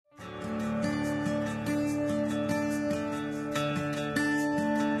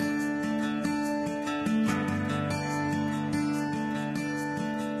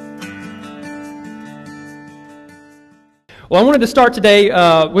Well, I wanted to start today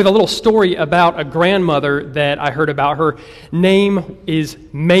with a little story about a grandmother that I heard about. Her name is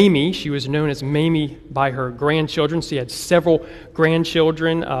Mamie. She was known as Mamie by her grandchildren. She had several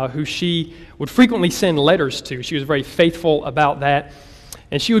grandchildren who she would frequently send letters to. She was very faithful about that.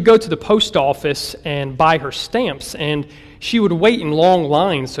 And she would go to the post office and buy her stamps. And she would wait in long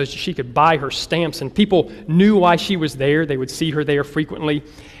lines so she could buy her stamps. And people knew why she was there. They would see her there frequently.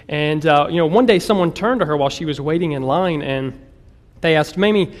 And, one day someone turned to her while she was waiting in line, and they asked,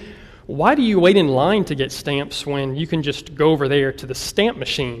 "Mamie, why do you wait in line to get stamps when you can just go over there to the stamp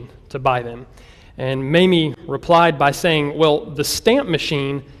machine to buy them?" And Mamie replied by saying, "Well, the stamp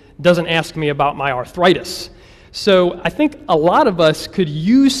machine doesn't ask me about my arthritis." So I think a lot of us could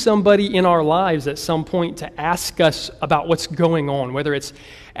use somebody in our lives at some point to ask us about what's going on, whether it's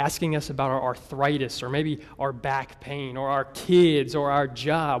asking us about our arthritis or maybe our back pain or our kids or our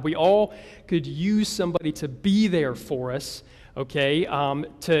job. We all could use somebody to be there for us,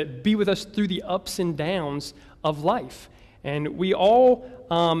 to be with us through the ups and downs of life. And we all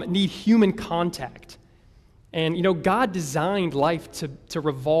need human contact. And, God designed life to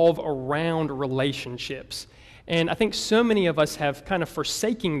revolve around relationships. And I think so many of us have kind of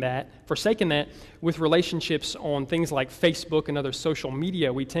forsaken that with relationships on things like Facebook and other social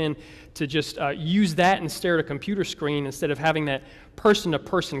media. We tend to just use that and stare at a computer screen instead of having that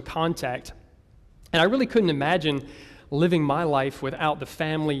person-to-person contact. And I really couldn't imagine living my life without the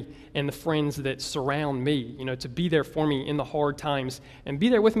family and the friends that surround me, to be there for me in the hard times and be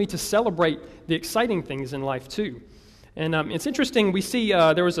there with me to celebrate the exciting things in life too. And it's interesting, we see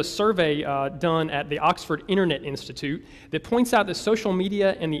there was a survey done at the Oxford Internet Institute that points out that social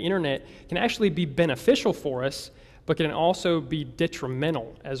media and the internet can actually be beneficial for us, but can also be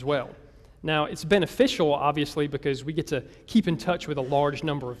detrimental as well. Now, it's beneficial, obviously, because we get to keep in touch with a large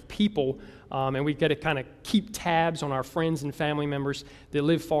number of people, and we get to kind of keep tabs on our friends and family members that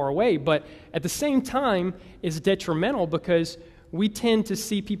live far away. But at the same time, it's detrimental because we tend to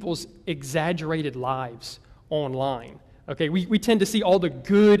see people's exaggerated lives online. We tend to see all the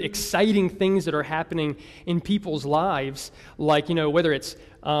good, exciting things that are happening in people's lives, like, whether it's,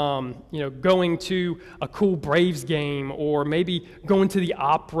 going to a cool Braves game or maybe going to the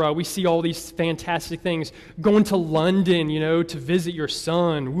opera. We see all these fantastic things. Going to London, to visit your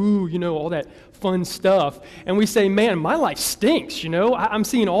son. Woo, all that fun stuff. And we say, man, my life stinks, I'm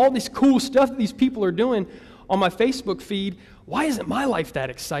seeing all this cool stuff that these people are doing on my Facebook feed. Why isn't my life that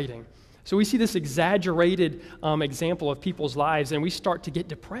exciting? So we see this exaggerated example of people's lives, and we start to get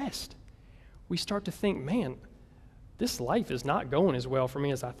depressed. We start to think, man, this life is not going as well for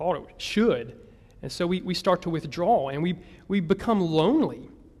me as I thought it should. And so we start to withdraw, and we become lonely.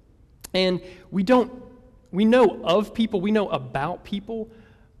 And we know of people, we know about people,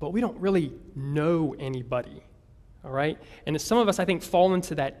 but we don't really know anybody, all right? And some of us, I think, fall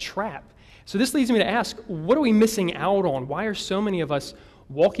into that trap. So this leads me to ask, what are we missing out on? Why are so many of us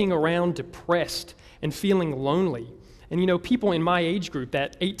walking around depressed and feeling lonely? And people in my age group,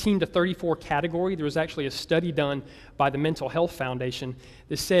 that 18 to 34 category, there was actually a study done by the Mental Health Foundation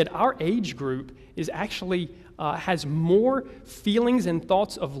that said our age group is actually has more feelings and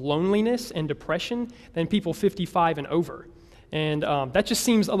thoughts of loneliness and depression than people 55 and over. And that just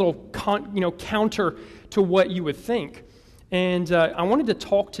seems a little counter to what you would think. And I wanted to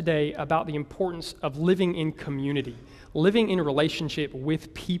talk today about the importance of living in community, living in a relationship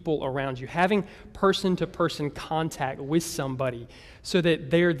with people around you, having person-to-person contact with somebody so that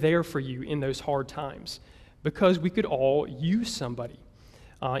they're there for you in those hard times, because we could all use somebody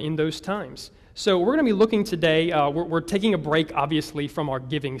in those times. So we're going to be looking today, we're taking a break, obviously, from our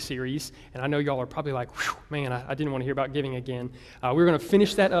giving series, and I know y'all are probably like, man, I didn't want to hear about giving again. We're going to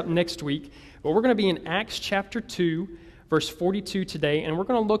finish that up next week, but we're going to be in Acts chapter 2, verse 42 today, and we're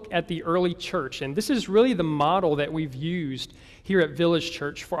going to look at the early church. And this is really the model that we've used here at Village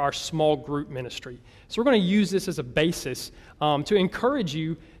Church for our small group ministry. So we're going to use this as a basis to encourage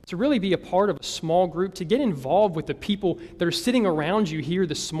you to really be a part of a small group, to get involved with the people that are sitting around you here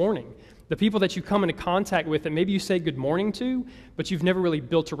this morning, the people that you come into contact with that maybe you say good morning to, but you've never really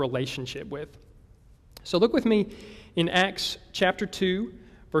built a relationship with. So look with me in Acts chapter 2,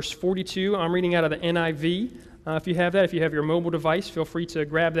 verse 42. I'm reading out of the NIV. If you have that, if you have your mobile device, feel free to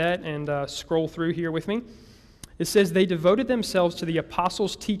grab that and scroll through here with me. It says, "They devoted themselves to the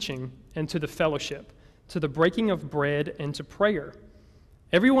apostles' teaching and to the fellowship, to the breaking of bread and to prayer.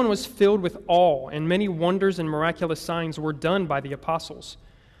 Everyone was filled with awe, and many wonders and miraculous signs were done by the apostles.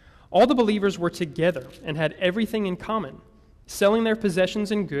 All the believers were together and had everything in common. Selling their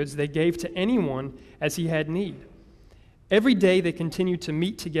possessions and goods, they gave to anyone as he had need. Every day they continued to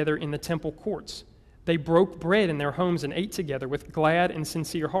meet together in the temple courts. They broke bread in their homes and ate together with glad and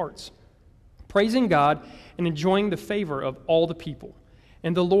sincere hearts, praising God and enjoying the favor of all the people.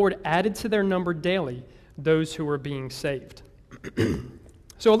 And the Lord added to their number daily those who were being saved.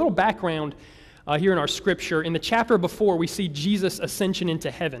 So a little background here in our scripture. In the chapter before, we see Jesus' ascension into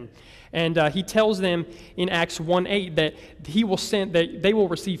heaven. And he tells them in Acts 1:8 that that they will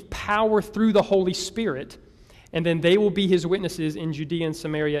receive power through the Holy Spirit, and then they will be his witnesses in Judea and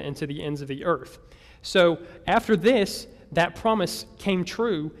Samaria and to the ends of the earth. So after this, that promise came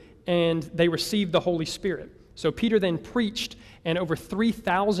true, and they received the Holy Spirit. So Peter then preached, and over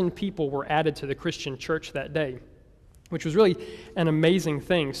 3,000 people were added to the Christian church that day, which was really an amazing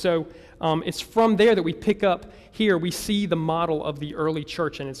thing. So it's from there that we pick up here, we see the model of the early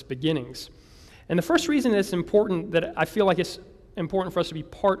church and its beginnings. And the first reason it's important, that I feel like it's important for us to be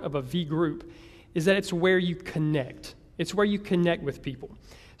part of a V group, is that it's where you connect. It's where you connect with people.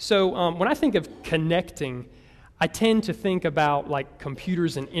 So when I think of connecting, I tend to think about like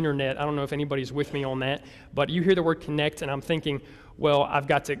computers and internet. I don't know if anybody's with me on that, but you hear the word connect, and I'm thinking, well, I've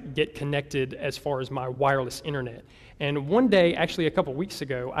got to get connected as far as my wireless internet. And one day, actually a couple weeks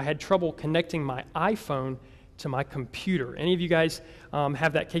ago, I had trouble connecting my iPhone to my computer. Any of you guys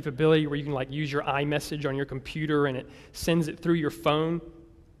have that capability where you can like use your iMessage on your computer and it sends it through your phone?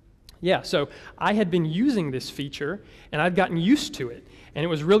 Yeah, so I had been using this feature, and I'd gotten used to it, and it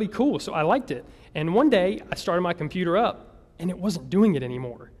was really cool, so I liked it. And one day, I started my computer up, and it wasn't doing it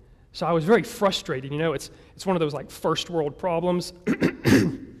anymore. So I was very frustrated. You know, it's one of those like first world problems,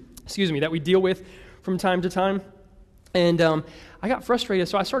 excuse me, that we deal with from time to time. And I got frustrated,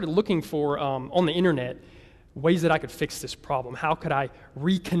 so I started looking for, on the internet, ways that I could fix this problem. How could I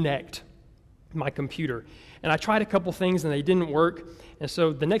reconnect my computer? And I tried a couple things and they didn't work. And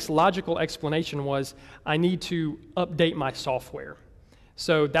so the next logical explanation was I need to update my software.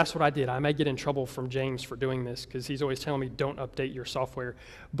 So that's what I did. I may get in trouble from James for doing this because he's always telling me don't update your software.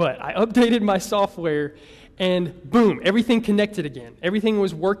 But I updated my software and boom, everything connected again. Everything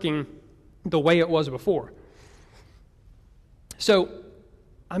was working the way it was before. So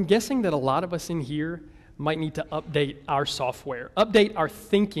I'm guessing that a lot of us in here might need to update our software, update our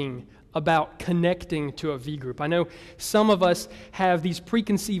thinking about connecting to a V group. I know some of us have these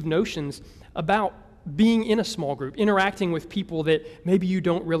preconceived notions about being in a small group, interacting with people that maybe you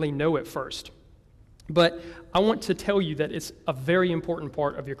don't really know at first. But I want to tell you that it's a very important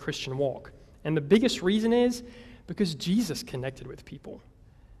part of your Christian walk. And the biggest reason is because Jesus connected with people.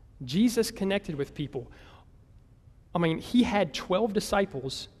 Jesus connected with people. I mean, he had 12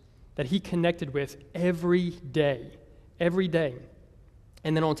 disciples that he connected with every day. Every day.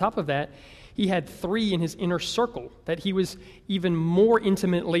 And then on top of that, he had 3 in his inner circle that he was even more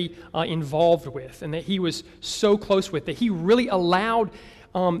intimately involved with, and that he was so close with, that he really allowed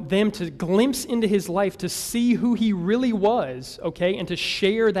them to glimpse into his life, to see who he really was, okay, and to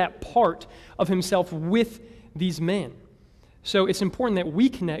share that part of himself with these men. So it's important that we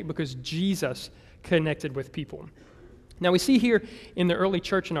connect because Jesus connected with people. Now we see here in the early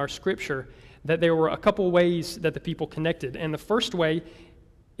church in our scripture that there were a couple ways that the people connected. And the first way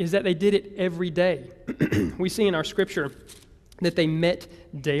is that they did it every day. We see in our scripture that they met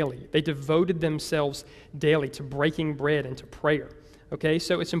daily. They devoted themselves daily to breaking bread and to prayer. Okay,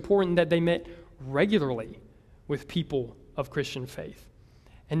 so it's important that they met regularly with people of Christian faith.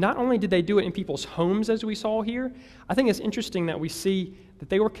 And not only did they do it in people's homes, as we saw here, I think it's interesting that we see that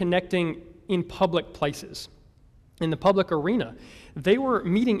they were connecting in public places, in the public arena. They were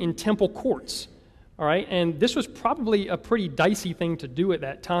meeting in temple courts. All right, and this was probably a pretty dicey thing to do at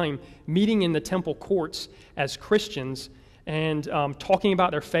that time, meeting in the temple courts as Christians and talking about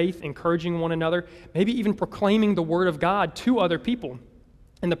their faith, encouraging one another, maybe even proclaiming the word of God to other people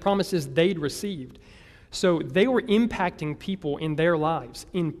and the promises they'd received. So they were impacting people in their lives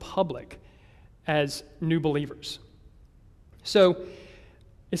in public as new believers. So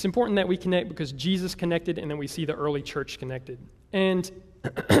it's important that we connect because Jesus connected and then we see the early church connected. And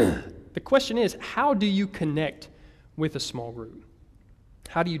the question is, how do you connect with a small group?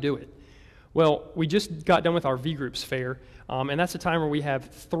 How do you do it? Well, we just got done with our V Groups fair, and that's a time where we have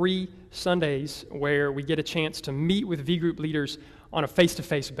 3 Sundays where we get a chance to meet with V Group leaders on a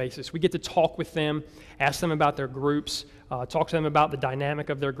face-to-face basis. We get to talk with them, ask them about their groups, talk to them about the dynamic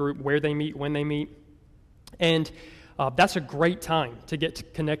of their group, where they meet, when they meet. And that's a great time to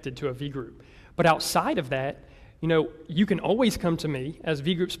get connected to a V Group. But outside of that, you know, you can always come to me as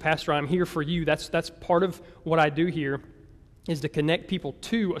V Group's pastor. I'm here for you. That's part of what I do here, is to connect people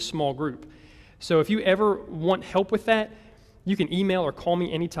to a small group. So if you ever want help with that, you can email or call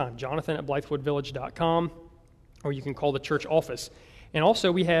me anytime, Jonathan@blythewoodvillage.com, or you can call the church office. And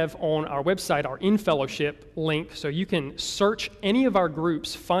also we have on our website our In Fellowship link, so you can search any of our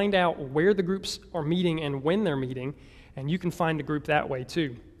groups, find out where the groups are meeting and when they're meeting, and you can find a group that way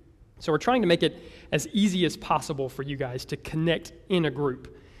too. So we're trying to make it as easy as possible for you guys to connect in a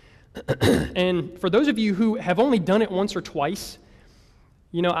group. And for those of you who have only done it once or twice,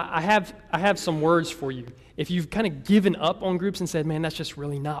 I have some words for you. If you've kind of given up on groups and said, man, that's just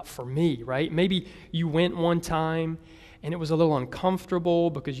really not for me, right? Maybe you went one time and it was a little uncomfortable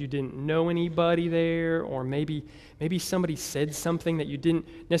because you didn't know anybody there, or maybe somebody said something that you didn't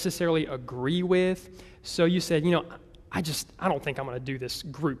necessarily agree with. So you said, I don't think I'm going to do this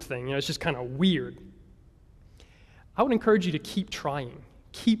group thing. It's just kind of weird. I would encourage you to keep trying.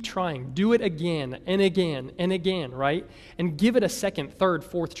 Keep trying. Do it again and again and again, right? And give it a second, third,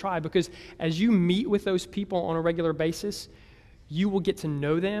 fourth try, because as you meet with those people on a regular basis, you will get to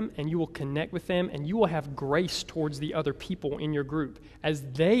know them and you will connect with them and you will have grace towards the other people in your group as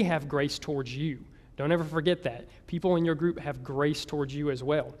they have grace towards you. Don't ever forget that. People in your group have grace towards you as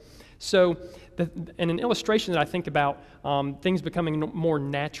well. So, and an illustration that I think about things becoming more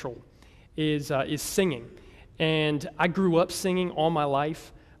natural is singing. And I grew up singing all my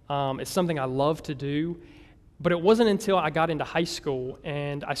life. It's something I love to do. But it wasn't until I got into high school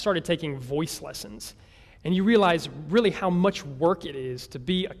and I started taking voice lessons. And you realize really how much work it is to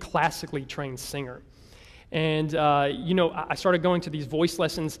be a classically trained singer. And, I started going to these voice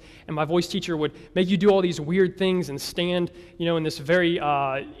lessons, and my voice teacher would make you do all these weird things and stand, in this very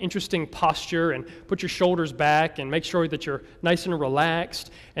interesting posture and put your shoulders back and make sure that you're nice and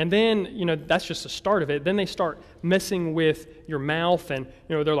relaxed. And then, that's just the start of it. Then they start messing with your mouth, and,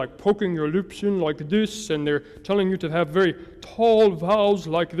 they're like poking your lips in like this, and they're telling you to have very tall vowels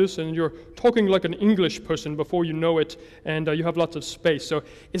like this, and you're talking like an English person before you know it, and you have lots of space. So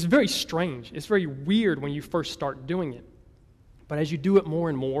it's very strange. It's very weird when you first start doing it. But as you do it more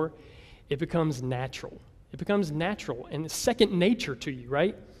and more, it becomes natural. It becomes natural and it's second nature to you,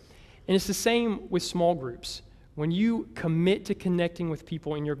 right? And it's the same with small groups. When you commit to connecting with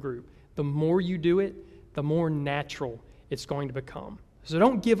people in your group, the more you do it, the more natural it's going to become. So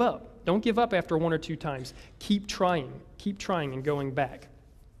don't give up. Don't give up after one or two times. Keep trying and going back.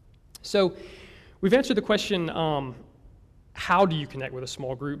 So we've answered the question, how do you connect with a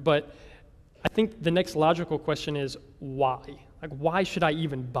small group? But I think the next logical question is why? Like, why should I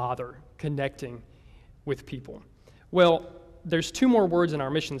even bother connecting with people? Well, there's two more words in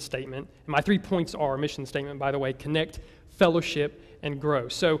our mission statement. And my 3 points are our mission statement, by the way: connect, fellowship, and grow.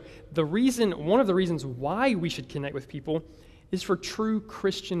 So one of the reasons why we should connect with people is for true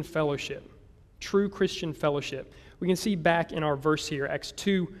Christian fellowship. True Christian fellowship. We can see back in our verse here, Acts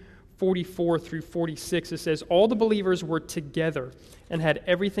 2:44 through 46, it says, all the believers were together and had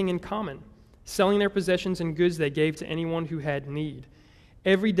everything in common. Selling their possessions and goods they gave to anyone who had need.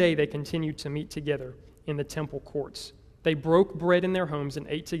 Every day they continued to meet together in the temple courts. They broke bread in their homes and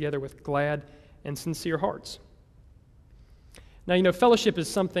ate together with glad and sincere hearts. Now, fellowship is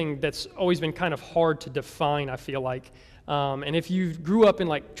something that's always been kind of hard to define, I feel like. And if you grew up in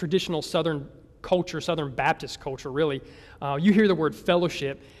like traditional Southern culture, Southern Baptist culture, really, you hear the word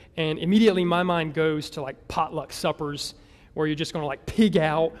fellowship, and immediately my mind goes to like potluck suppers, where you're just going to like pig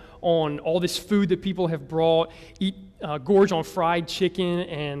out on all this food that people have brought, gorge on fried chicken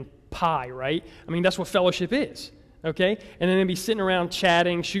and pie, right? I mean, that's what fellowship is, okay? And then they'd be sitting around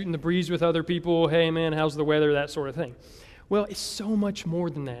chatting, shooting the breeze with other people. Hey, man, how's the weather? That sort of thing. Well, it's so much more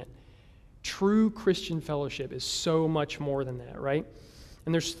than that. True Christian fellowship is so much more than that, right?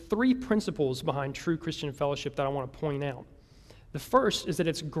 And there's 3 principles behind true Christian fellowship that I want to point out. The first is that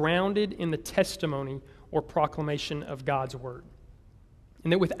it's grounded in the testimony or proclamation of God's word.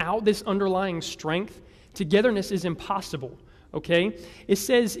 And that without this underlying strength, togetherness is impossible, okay? It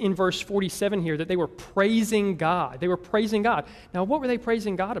says in verse 47 here that they were praising God. They were praising God. Now, what were they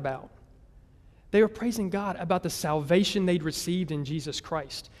praising God about? They were praising God about the salvation they'd received in Jesus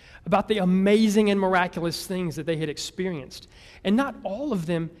Christ, about the amazing and miraculous things that they had experienced. And not all of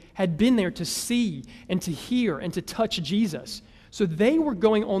them had been there to see and to hear and to touch Jesus. So they were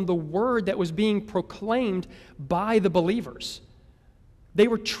going on the word that was being proclaimed by the believers. They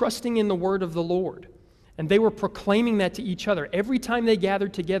were trusting in the word of the Lord, and they were proclaiming that to each other. Every time they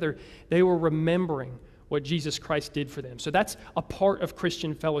gathered together, they were remembering what Jesus Christ did for them. So that's a part of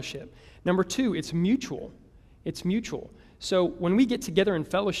Christian fellowship. Number 2, it's mutual. It's mutual. So when we get together in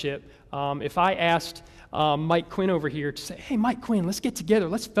fellowship, if I asked Mike Quinn over here to say, hey, Mike Quinn, let's get together,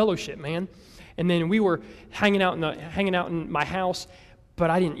 let's fellowship, man. And then we were hanging out in my house, but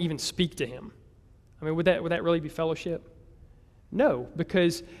I didn't even speak to him. I mean, would that really be fellowship? No,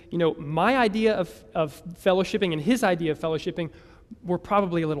 because my idea of fellowshipping and his idea of fellowshipping we're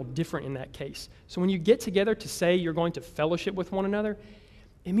probably a little different in that case. So when you get together to say you're going to fellowship with one another,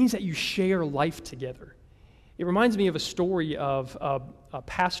 it means that you share life together. It reminds me of a story of a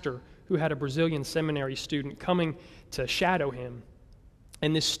pastor who had a Brazilian seminary student coming to shadow him.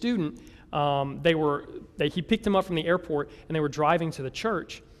 And this student, he picked him up from the airport, and they were driving to the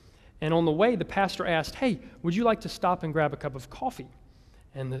church. And on the way, the pastor asked, "Hey, would you like to stop and grab a cup of coffee?"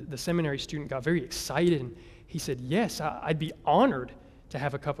 And the seminary student got very excited, and he said, "Yes, I'd be honored to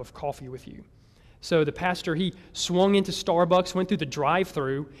have a cup of coffee with you." So the pastor, he swung into Starbucks, went through the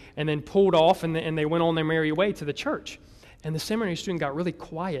drive-thru, and then pulled off, and they went on their merry way to the church. And the seminary student got really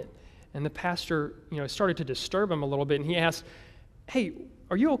quiet, and the pastor, started to disturb him a little bit, and he asked, "Hey,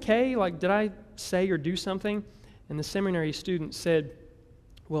 are you okay? Like, did I say or do something?" And the seminary student said,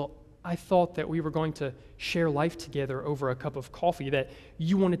 "Well, I thought that we were going to share life together over a cup of coffee, that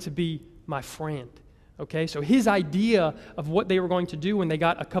you wanted to be my friend." Okay, so his idea of what they were going to do when they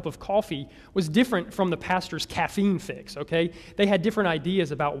got a cup of coffee was different from the pastor's caffeine fix, okay? They had different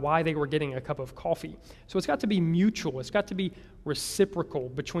ideas about why they were getting a cup of coffee. So it's got to be mutual. It's got to be reciprocal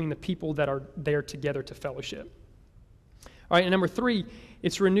between the people that are there together to fellowship. All right, and number 3,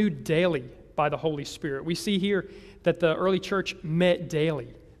 it's renewed daily by the Holy Spirit. We see here that the early church met daily,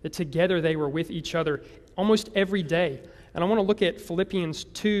 that together they were with each other almost every day. And I want to look at Philippians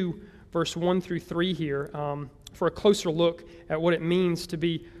 2, verse 1 through 3 here for a closer look at what it means to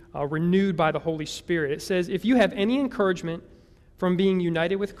be renewed by the Holy Spirit. It says, "If you have any encouragement from being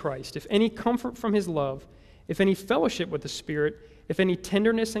united with Christ, if any comfort from His love, if any fellowship with the Spirit, if any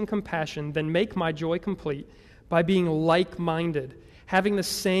tenderness and compassion, then make my joy complete by being like-minded, having the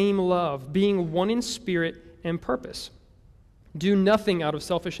same love, being one in spirit and purpose. Do nothing out of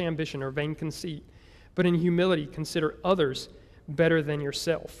selfish ambition or vain conceit, but in humility consider others better than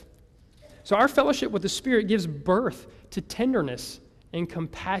yourself." So our fellowship with the Spirit gives birth to tenderness and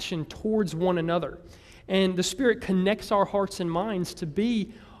compassion towards one another. And the Spirit connects our hearts and minds to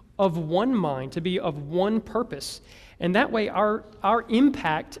be of one mind, to be of one purpose. And that way our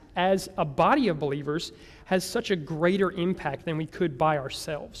impact as a body of believers has such a greater impact than we could by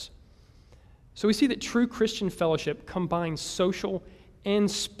ourselves. So we see that true Christian fellowship combines social and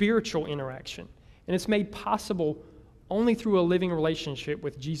spiritual interaction. And it's made possible only through a living relationship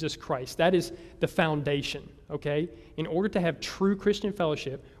with Jesus Christ. That is the foundation, okay? In order to have true Christian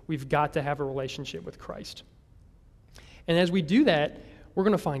fellowship, we've got to have a relationship with Christ. And as we do that, we're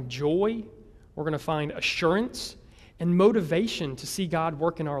going to find joy, we're going to find assurance, and motivation to see God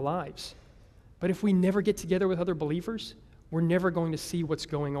work in our lives. But if we never get together with other believers, we're never going to see what's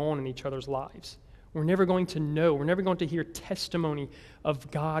going on in each other's lives. We're never going to know, we're never going to hear testimony of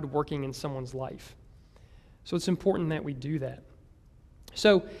God working in someone's life. So it's important that we do that.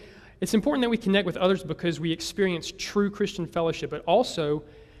 So it's important that we connect with others because we experience true Christian fellowship, but also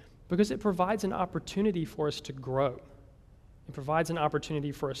because it provides an opportunity for us to grow. It provides an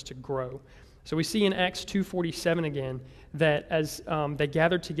opportunity for us to grow. So we see in Acts 2:47 again that as they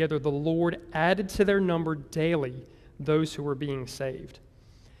gathered together, the Lord added to their number daily those who were being saved.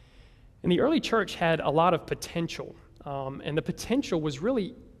 And the early church had a lot of potential, and the potential was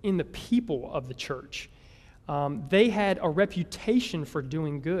really in the people of the church. They had a reputation for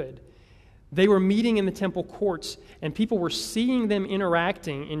doing good. They were meeting in the temple courts, and people were seeing them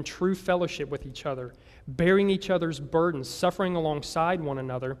interacting in true fellowship with each other, bearing each other's burdens, suffering alongside one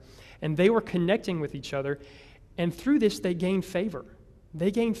another, and they were connecting with each other, and through this they gained favor. They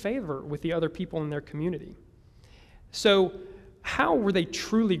gained favor with the other people in their community. So how were they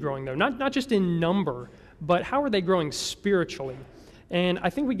truly growing, though? Not just in number, but how were they growing spiritually? And I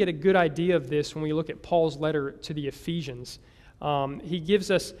think we get a good idea of this when we look at Paul's letter to the Ephesians. He gives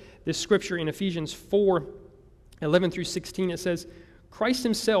us this scripture in Ephesians 4:11 through 16. It says, Christ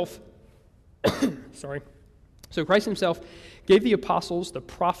himself, So Christ himself gave the apostles, the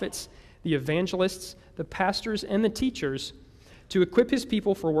prophets, the evangelists, the pastors, and the teachers to equip his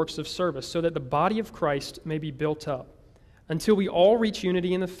people for works of service, so that the body of Christ may be built up, until we all reach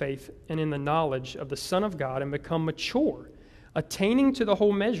unity in the faith and in the knowledge of the Son of God and become mature, attaining to the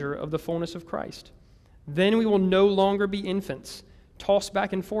whole measure of the fullness of Christ. Then we will no longer be infants, tossed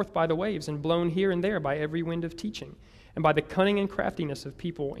back and forth by the waves and blown here and there by every wind of teaching, and by the cunning and craftiness of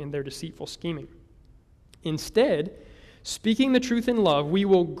people in their deceitful scheming. Instead, speaking the truth in love, we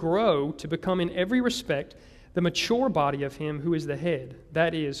will grow to become in every respect the mature body of him who is the head,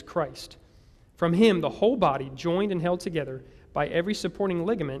 that is, Christ. From him, the whole body, joined and held together by every supporting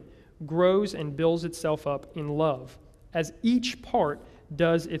ligament, grows and builds itself up in love, as each part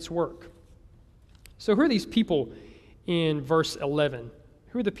does its work. So who are these people in verse 11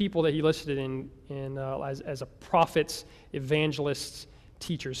 Who are the people that he listed as a prophets, evangelists,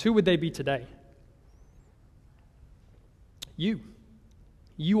 teachers? Who would they be today? You.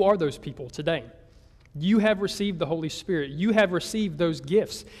 You are those people today. You have received the Holy Spirit. You have received those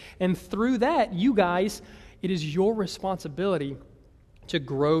gifts. And through that, you guys, it is your responsibility to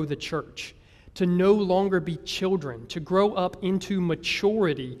grow the church, to no longer be children, to grow up into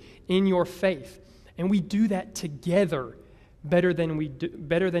maturity in your faith. And we do that together better than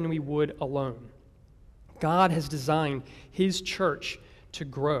we would alone. God has designed His church to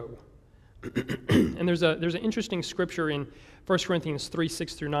grow. And there's an interesting scripture in 1 Corinthians 3,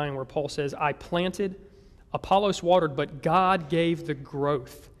 6 through 9 where Paul says, I planted, Apollos watered, but God gave the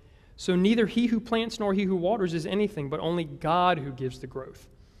growth. So neither he who plants nor he who waters is anything, but only God who gives the growth.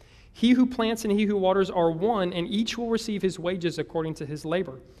 He who plants and he who waters are one, and each will receive his wages according to his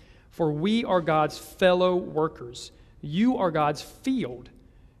labor. For we are God's fellow workers. You are God's field.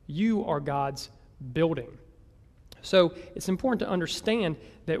 You are God's building. So it's important to understand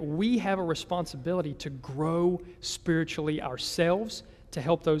that we have a responsibility to grow spiritually ourselves, to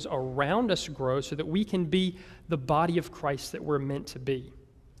help those around us grow so that we can be the body of Christ that we're meant to be.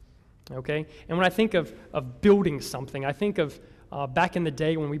 Okay? And when I think of building something, I think of back in the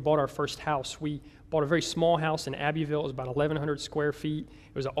day when we bought our first house. We bought a very small house in Abbeville. It was about 1,100 square feet.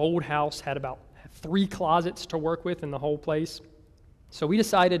 It was an old house, had about 3 closets to work with in the whole place. So we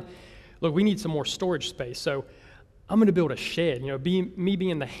decided, look, we need some more storage space. So I'm going to build a shed. Me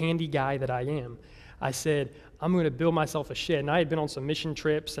being the handy guy that I am, I said, I'm going to build myself a shed. And I had been on some mission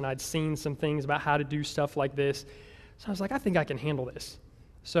trips, and I'd seen some things about how to do stuff like this. So I was like, I think I can handle this.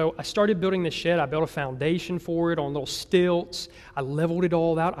 So I started building this shed. I built a foundation for it on little stilts. I leveled it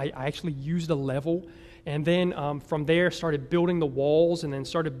all out. I actually used a level. And then from there, started building the walls and then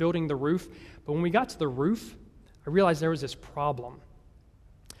started building the roof. But when we got to the roof, I realized there was this problem.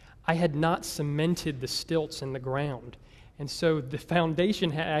 I had not cemented the stilts in the ground. And so the foundation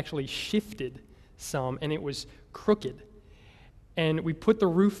had actually shifted some, and it was crooked. And we put the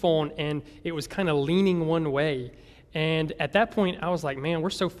roof on, and it was kind of leaning one way. And at that point, I was like, man, we're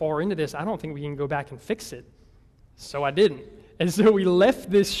so far into this, I don't think we can go back and fix it. So I didn't. And so we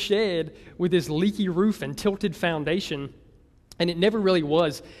left this shed with this leaky roof and tilted foundation, and it never really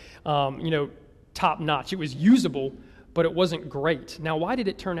was, top-notch. It was usable, but it wasn't great. Now, why did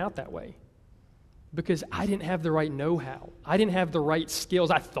it turn out that way? Because I didn't have the right know-how. I didn't have the right skills.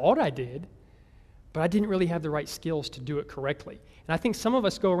 I thought I did, but I didn't really have the right skills to do it correctly. And I think some of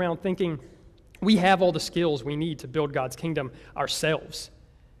us go around thinking we have all the skills we need to build God's kingdom ourselves.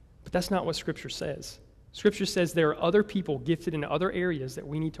 But that's not what Scripture says. Scripture says there are other people gifted in other areas that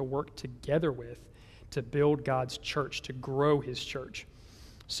we need to work together with to build God's church, to grow His church.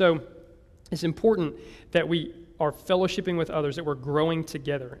 So it's important that we are fellowshipping with others, that we're growing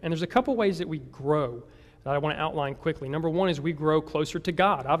together. And there's a couple ways that we grow that I want to outline quickly. Number one is we grow closer to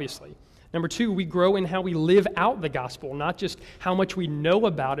God, obviously. Number two, we grow in how we live out the gospel, not just how much we know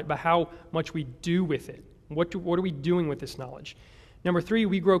about it, but how much we do with it. What are we doing with this knowledge? Number three,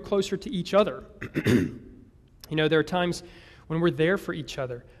 we grow closer to each other. There are times when we're there for each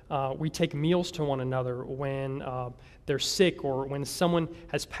other. We take meals to one another when they're sick or when someone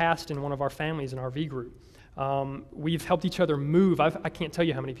has passed in one of our families in our V group. We've helped each other move. I can't tell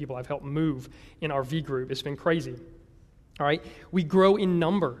you how many people I've helped move in our V group. It's been crazy. All right, we grow in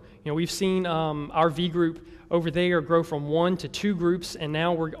number. We've seen our V group over there grow from 1 to 2 groups, and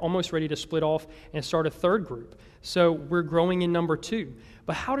now we're almost ready to split off and start a third group. So we're growing in number 2.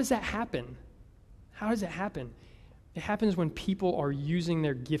 But how does that happen? How does it happen? It happens when people are using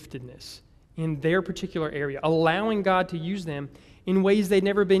their giftedness in their particular area, allowing God to use them in ways they've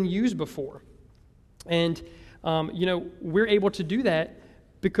never been used before. And, we're able to do that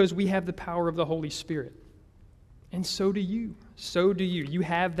because we have the power of the Holy Spirit. And so do you. So do you. You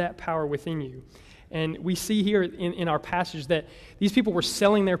have that power within you. And we see here in our passage that these people were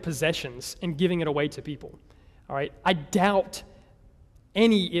selling their possessions and giving it away to people. All right? I doubt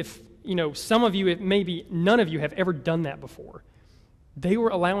if some of you, if maybe none of you have ever done that before. They were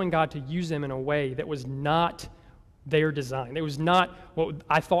allowing God to use them in a way that was not their design. It was not what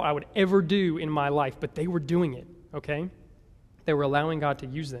I thought I would ever do in my life, but they were doing it, okay? They were allowing God to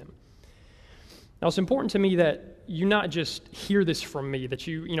use them. Now, it's important to me that you not just hear this from me, that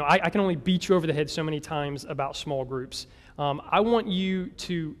I can only beat you over the head so many times about small groups. I want you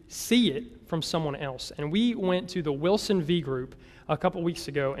to see it from someone else. And we went to the Wilson V group a couple weeks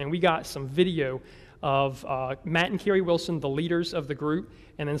ago, and we got some video of Matt and Carrie Wilson, the leaders of the group,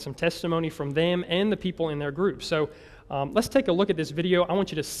 and then some testimony from them and the people in their group. So let's take a look at this video. I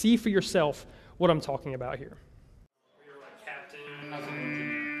want you to see for yourself what I'm talking about here. We were like captain.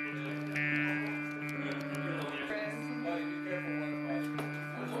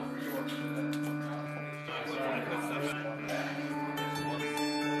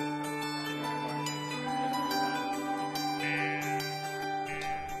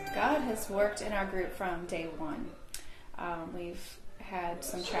 God has worked in our group from day one. We've had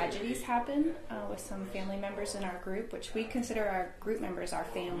some tragedies happen with some family members in our group, which we consider our group members our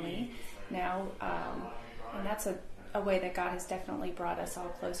family now, and that's a way that God has definitely brought us all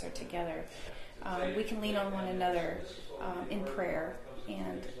closer together. We can lean on one another in prayer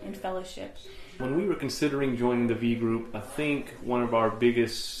and in fellowship. When we were considering joining the V group, I think one of our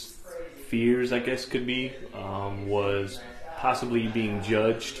biggest fears, I guess, could be was possibly being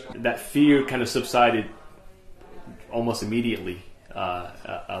judged. That fear kind of subsided almost immediately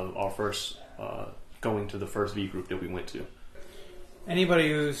of our first going to the first V group that we went to.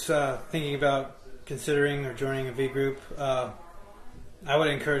 Anybody who's thinking about considering or joining a V group, I would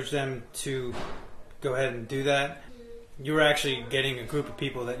encourage them to go ahead and do that. You're actually getting a group of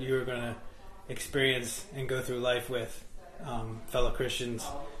people that you're going to experience and go through life with, fellow Christians.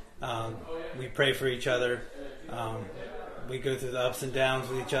 We pray for each other. We go through the ups and downs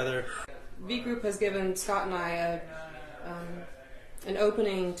with each other. V group has given Scott and I an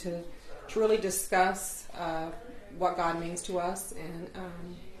opening to really discuss what God means to us, and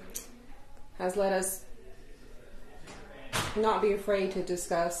has let us not be afraid to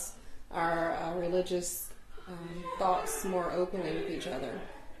discuss our religious thoughts more openly with each other.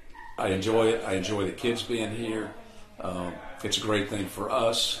 I enjoy it. I enjoy the kids being here. It's a great thing for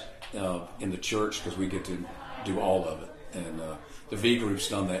us in the church because we get to do all of it. And the V group's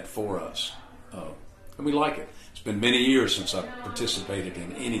done that for us. And we like it. It's been many years since I've participated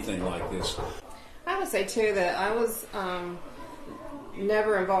in anything like this. I would say, too, that I was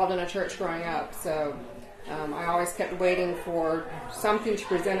never involved in a church growing up, so I always kept waiting for something to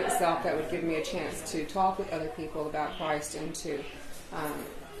present itself that would give me a chance to talk with other people about Christ and to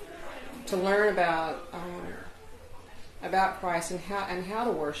learn about Christ and how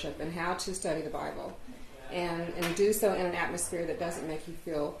to worship and how to study the Bible, and do so in an atmosphere that doesn't make you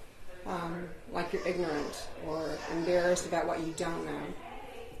feel like you're ignorant or embarrassed about what you don't know.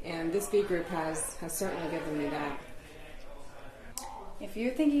 And this V group has certainly given me that. If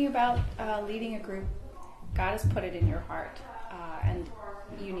you're thinking about leading a group, God has put it in your heart, and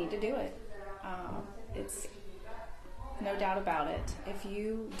you need to do it. It's no doubt about it. If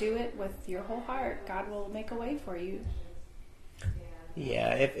you do it with your whole heart, God will make a way for you.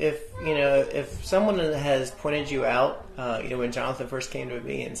 Yeah, if someone has pointed you out, when Jonathan first came to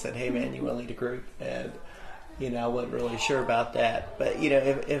me and said, "Hey, man, you want to lead a group?" and I wasn't really sure about that. But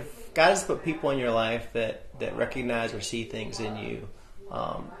if God has put people in your life that recognize or see things in you,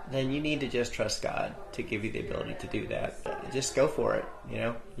 then you need to just trust God to give you the ability to do that. Just go for it.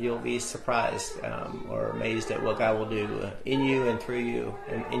 You'll be surprised or amazed at what God will do in you and through you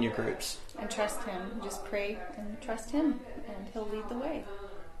in your groups. And trust Him. Just pray and trust Him, and He'll lead the way.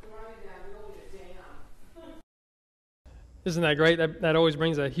 Isn't that great? That always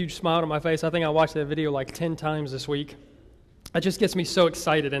brings a huge smile to my face. I think I watched that video like 10 times this week. It just gets me so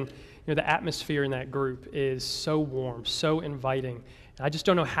excited, and the atmosphere in that group is so warm, so inviting. I just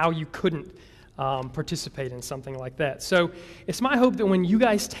don't know how you couldn't participate in something like that. So it's my hope that when you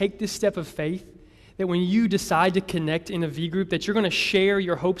guys take this step of faith, that when you decide to connect in a V group, that you're going to share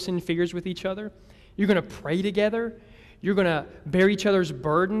your hopes and fears with each other. You're going to pray together. You're going to bear each other's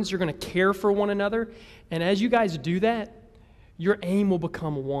burdens. You're going to care for one another. And as you guys do that, your aim will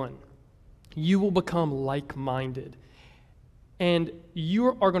become one. You will become like-minded. And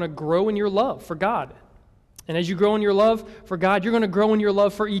you are going to grow in your love for God. And as you grow in your love for God, you're going to grow in your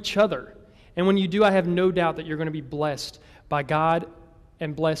love for each other. And when you do, I have no doubt that you're going to be blessed by God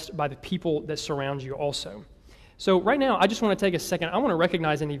and blessed by the people that surround you also. So right now, I just want to take a second. I want to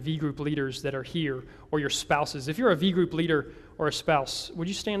recognize any V group leaders that are here, or your spouses. If you're a V group leader or a spouse, would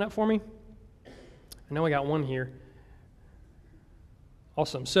you stand up for me? I know I got one here.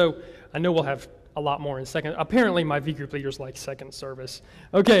 Awesome. So I know we'll have a lot more in a second. Apparently, my V group leaders like second service.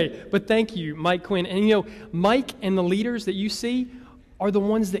 Okay, but thank you, Mike Quinn. And Mike and the leaders that you see are the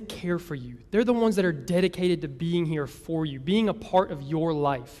ones that care for you. They're the ones that are dedicated to being here for you, being a part of your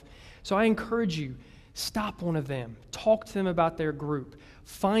life. So I encourage you, stop one of them. Talk to them about their group.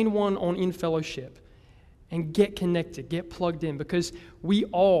 Find one on In Fellowship and get connected, get plugged in, because we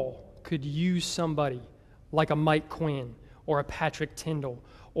all could use somebody like a Mike Quinn or a Patrick Tyndall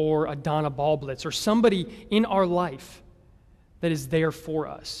or a Donna Ballblitz or somebody in our life that is there for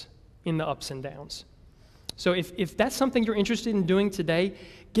us in the ups and downs. So if that's something you're interested in doing today,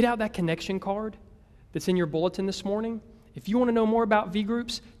 get out that connection card that's in your bulletin this morning. If you want to know more about V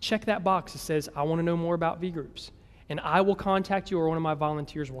groups, check that box that says, I want to know more about V groups. And I will contact you, or one of my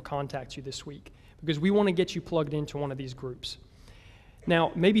volunteers will contact you this week, because we want to get you plugged into one of these groups.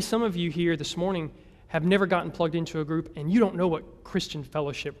 Now, maybe some of you here this morning have never gotten plugged into a group, and you don't know what Christian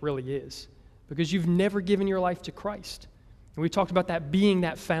fellowship really is because you've never given your life to Christ. And we talked about that being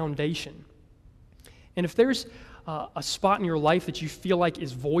that foundation. And if there's a spot in your life that you feel like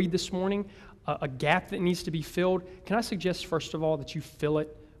is void this morning, a gap that needs to be filled, can I suggest, first of all, that you fill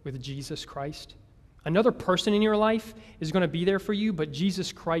it with Jesus Christ? Another person in your life is going to be there for you, but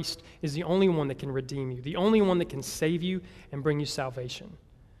Jesus Christ is the only one that can redeem you, the only one that can save you and bring you salvation.